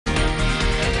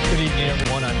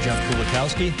Jeff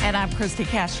Kulikowski. And I'm Christy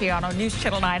Casciano. News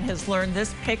Channel 9 has learned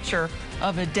this picture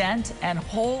of a dent and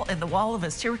hole in the wall of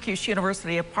a Syracuse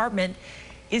University apartment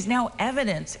is now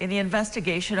evidence in the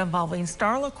investigation involving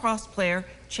star lacrosse player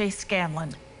Chase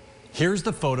Scanlan. Here's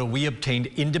the photo we obtained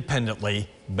independently.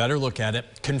 Better look at it.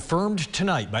 Confirmed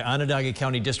tonight by Onondaga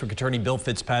County District Attorney Bill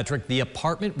Fitzpatrick, the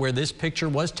apartment where this picture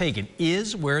was taken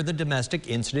is where the domestic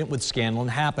incident with Scanlan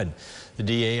happened. The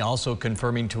DA also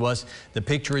confirming to us the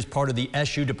picture is part of the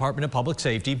SU Department of Public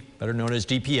Safety, better known as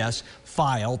DPS,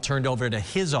 file turned over to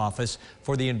his office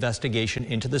for the investigation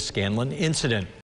into the Scanlan incident.